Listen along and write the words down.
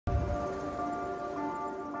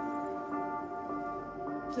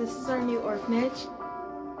This is our new orphanage.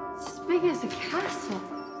 It's as big as a castle.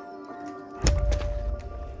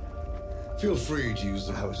 Feel free to use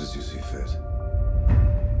the house as you see fit.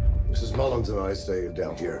 Mrs. Mullins and I stay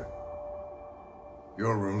down here.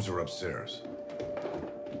 Your rooms are upstairs.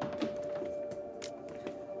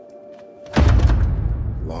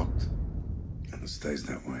 Locked, and it stays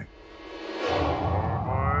that way.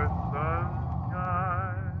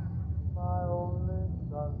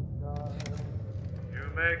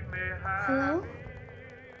 Hello?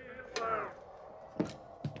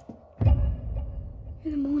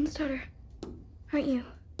 You're the Mullins daughter, aren't you?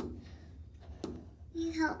 Can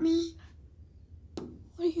you help me?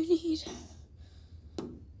 What do you need?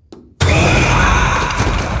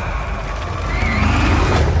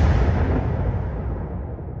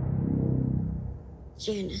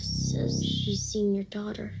 Janice says she's seen your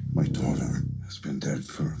daughter. My daughter has been dead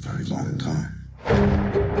for a very long time.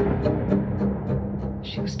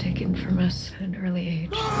 She was taken from us at an early age.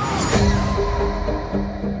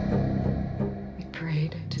 We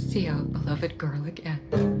prayed to see our beloved girl again.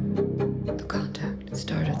 The contact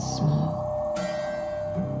started small,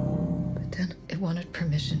 but then it wanted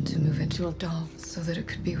permission to move into a doll so that it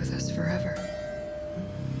could be with us forever.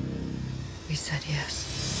 We said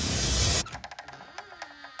yes.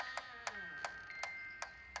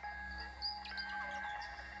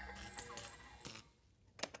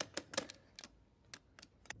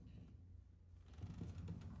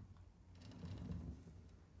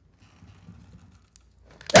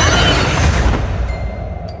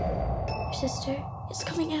 Sister is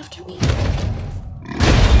coming after me.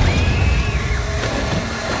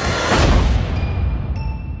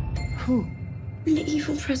 Who? An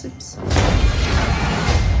evil presence.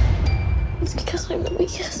 It's because I'm the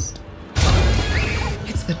weakest.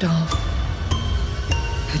 It's the doll.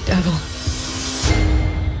 The devil.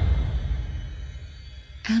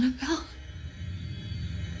 Annabelle.